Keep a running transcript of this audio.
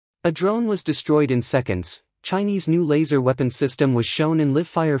A drone was destroyed in seconds. Chinese new laser weapon system was shown in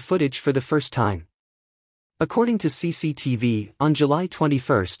live-fire footage for the first time. According to CCTV, on July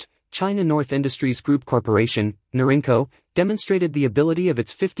 21, China North Industries Group Corporation, Norinco, demonstrated the ability of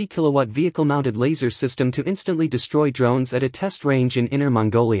its 50-kilowatt vehicle-mounted laser system to instantly destroy drones at a test range in Inner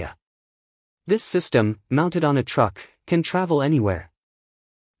Mongolia. This system, mounted on a truck, can travel anywhere.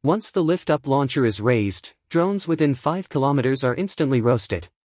 Once the lift-up launcher is raised, drones within 5 kilometers are instantly roasted.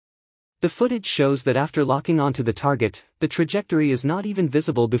 The footage shows that after locking onto the target, the trajectory is not even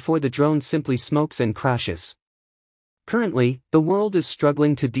visible before the drone simply smokes and crashes. Currently, the world is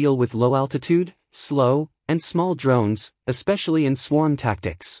struggling to deal with low-altitude, slow, and small drones, especially in swarm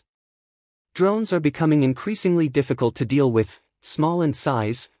tactics. Drones are becoming increasingly difficult to deal with, small in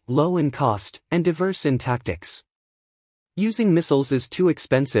size, low in cost, and diverse in tactics. Using missiles is too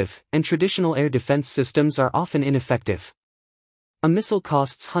expensive, and traditional air defense systems are often ineffective. A missile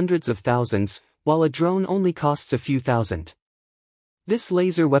costs hundreds of thousands, while a drone only costs a few thousand. This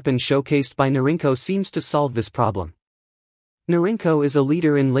laser weapon showcased by Norinco seems to solve this problem. Norinco is a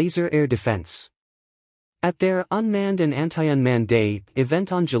leader in laser air defense. At their Unmanned and Anti-Unmanned Day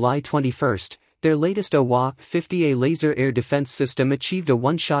event on July 21, their latest OWA-50A laser air defense system achieved a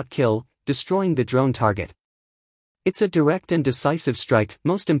one-shot kill, destroying the drone target. It's a direct and decisive strike.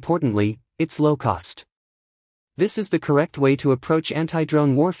 Most importantly, it's low cost. This is the correct way to approach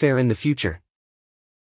anti-drone warfare in the future.